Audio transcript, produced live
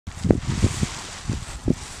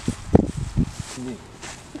me.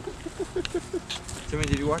 Timmy,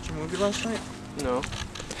 did you watch a movie last night? No.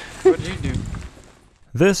 What did you do?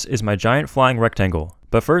 This is my giant flying rectangle,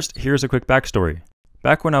 but first, here's a quick backstory.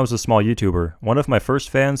 Back when I was a small YouTuber, one of my first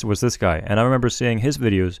fans was this guy, and I remember seeing his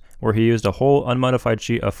videos where he used a whole unmodified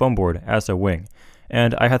sheet of foam board as a wing.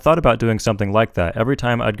 And I had thought about doing something like that every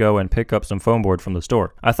time I'd go and pick up some foam board from the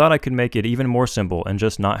store. I thought I could make it even more simple and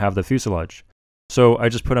just not have the fuselage. So I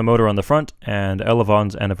just put a motor on the front, and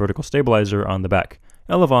elevons and a vertical stabilizer on the back.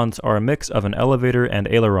 Elevons are a mix of an elevator and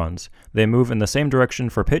ailerons. They move in the same direction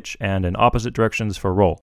for pitch and in opposite directions for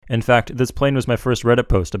roll. In fact, this plane was my first Reddit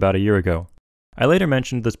post about a year ago. I later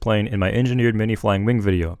mentioned this plane in my engineered mini flying wing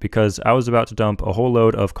video because I was about to dump a whole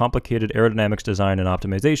load of complicated aerodynamics design and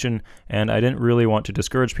optimization, and I didn't really want to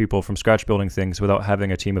discourage people from scratch building things without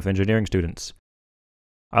having a team of engineering students.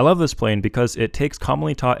 I love this plane because it takes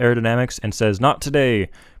commonly taught aerodynamics and says, "Not today!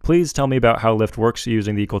 Please tell me about how lift works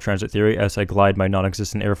using the equal transit theory as I glide my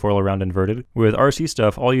non-existent airfoil around inverted. With RC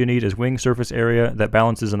stuff, all you need is wing surface area that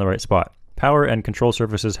balances in the right spot. Power and control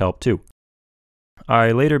surfaces help too."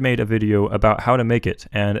 I later made a video about how to make it,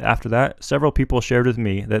 and after that, several people shared with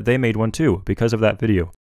me that they made one too because of that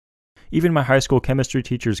video. Even my high school chemistry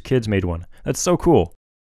teacher's kids made one. That's so cool!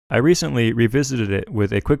 I recently revisited it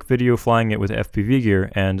with a quick video flying it with FPV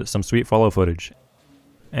gear and some sweet follow footage.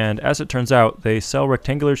 And as it turns out, they sell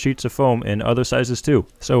rectangular sheets of foam in other sizes too.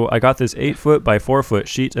 So I got this 8-foot by 4-foot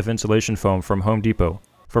sheet of insulation foam from Home Depot.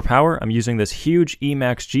 For power, I'm using this huge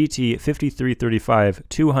Emax GT 5335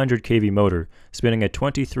 200 kV motor, spinning a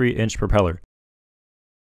 23-inch propeller.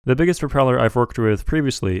 The biggest propeller I've worked with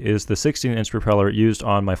previously is the 16-inch propeller used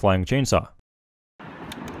on my flying chainsaw.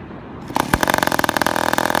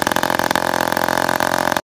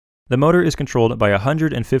 The motor is controlled by a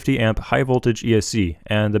 150 amp high voltage ESC,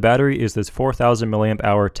 and the battery is this 4000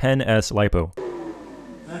 mAh 10S LiPo.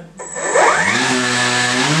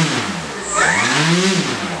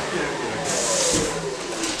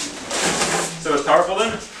 So it's powerful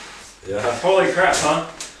then? Yeah. Holy crap, huh?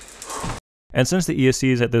 And since the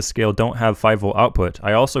ESCs at this scale don't have 5-volt output,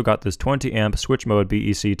 I also got this 20 amp switch mode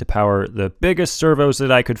BEC to power the biggest servos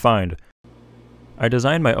that I could find. I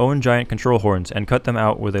designed my own giant control horns and cut them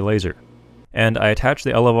out with a laser. And I attached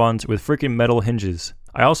the elevons with freaking metal hinges.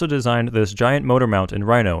 I also designed this giant motor mount in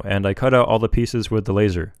Rhino, and I cut out all the pieces with the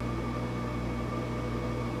laser.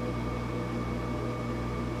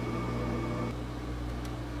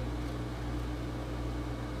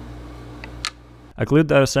 I glued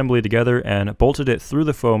that assembly together and bolted it through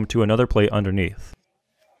the foam to another plate underneath.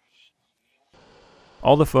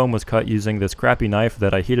 All the foam was cut using this crappy knife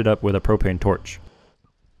that I heated up with a propane torch.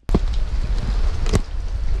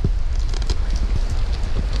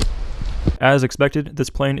 As expected, this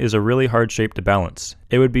plane is a really hard shape to balance.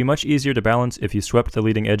 It would be much easier to balance if you swept the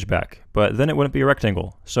leading edge back, but then it wouldn't be a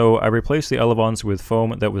rectangle, so I replaced the elevons with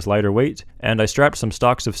foam that was lighter weight, and I strapped some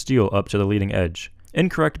stalks of steel up to the leading edge.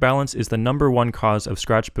 Incorrect balance is the #1 cause of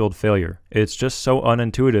scratch build failure. It's just so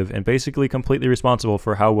unintuitive and basically completely responsible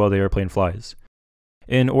for how well the airplane flies.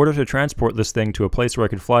 In order to transport this thing to a place where I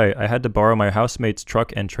could fly, I had to borrow my housemate's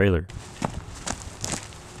truck and trailer.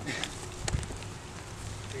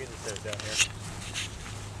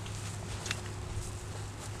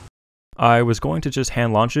 I was going to just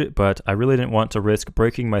hand launch it, but I really didn't want to risk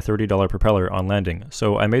breaking my $30 propeller on landing,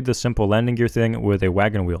 so I made this simple landing gear thing with a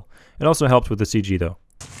wagon wheel. It also helped with the CG though.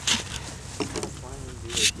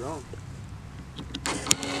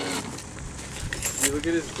 Hey, look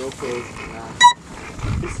at his GoPro.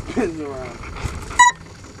 He spins around.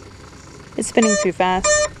 It's spinning too fast.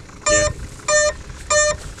 Yeah.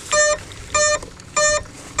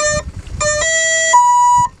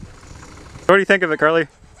 What do you think of it, Carly?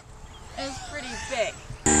 It's pretty big.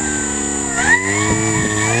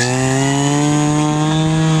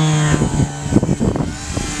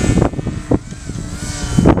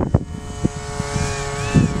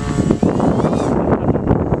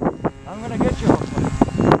 I'm gonna get you.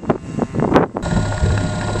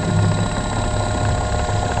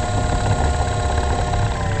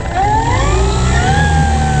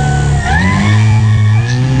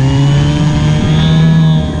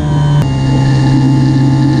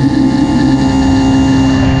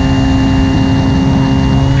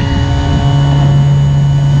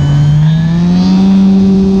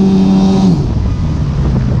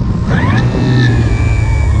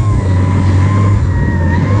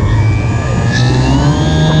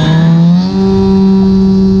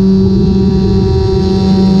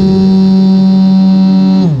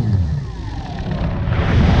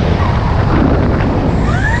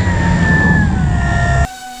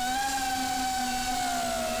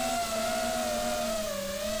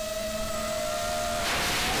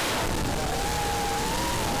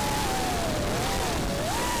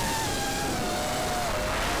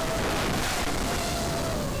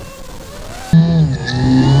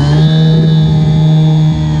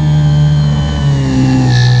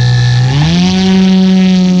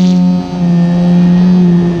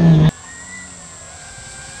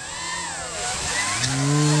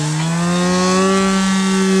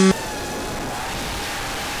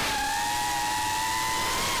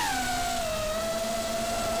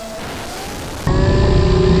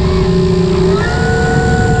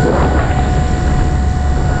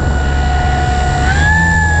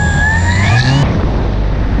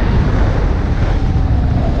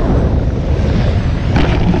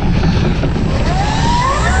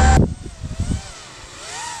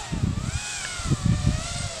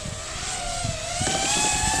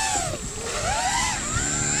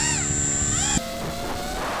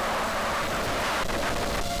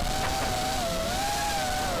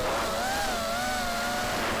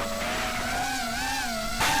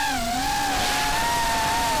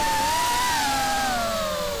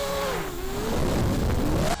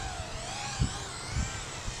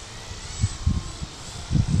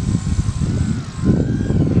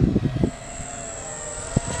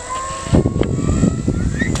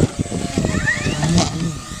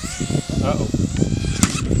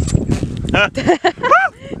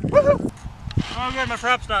 Oh good, my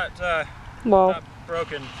prop's not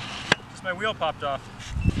broken. Just my wheel popped off.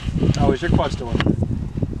 Oh, is your quad still on?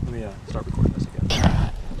 Let me start recording this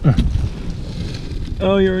again.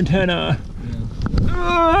 Oh, your antenna.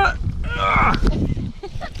 Yeah.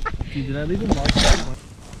 Did I leave a mark?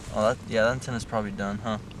 Oh, that antenna's probably done,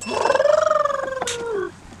 huh?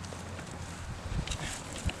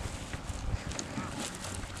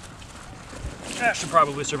 That should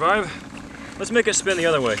probably survive. Let's make it spin the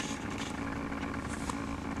other way.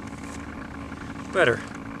 Better.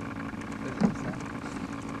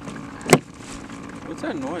 What's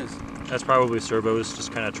that noise? That's probably servos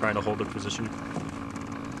just kind of trying to hold their position.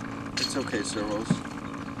 It's okay, servos.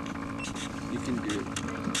 You can do it.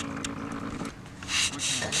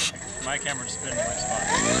 My camera's spinning in the right spot.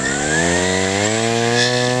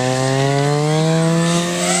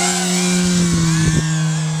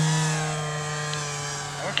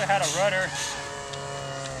 I wish I had a rudder.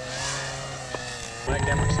 My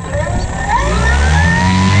camera's spinning in the right spot.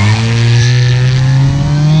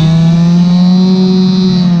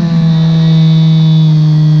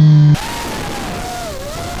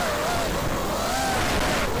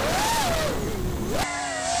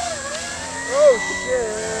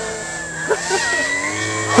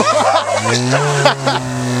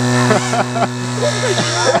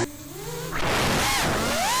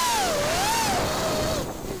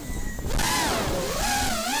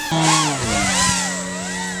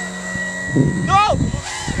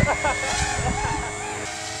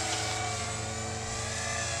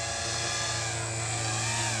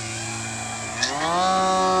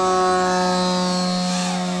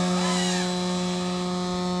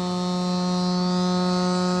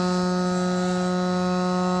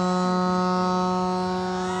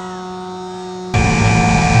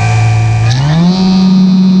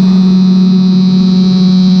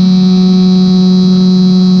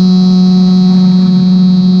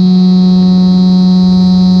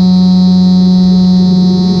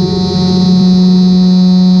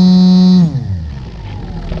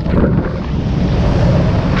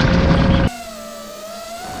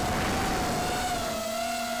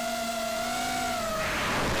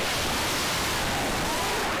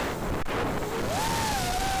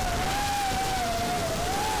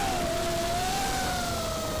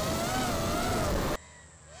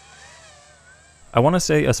 I want to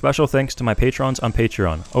say a special thanks to my patrons on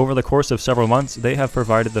Patreon. Over the course of several months, they have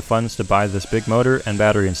provided the funds to buy this big motor and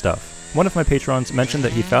battery and stuff. One of my patrons mentioned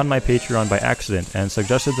that he found my Patreon by accident and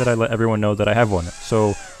suggested that I let everyone know that I have one.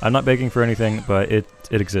 So I'm not begging for anything, but it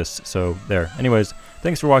exists, so there. Anyways,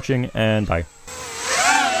 thanks for watching, and bye.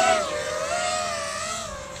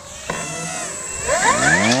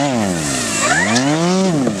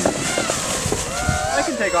 I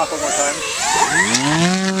can take off one more time.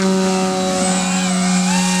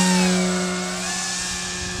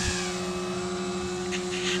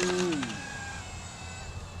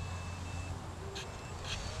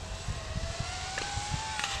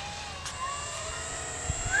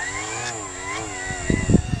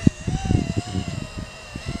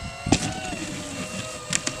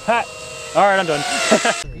 Ha! Alright, I'm done.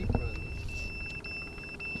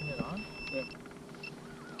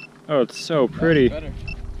 Oh, it's so pretty.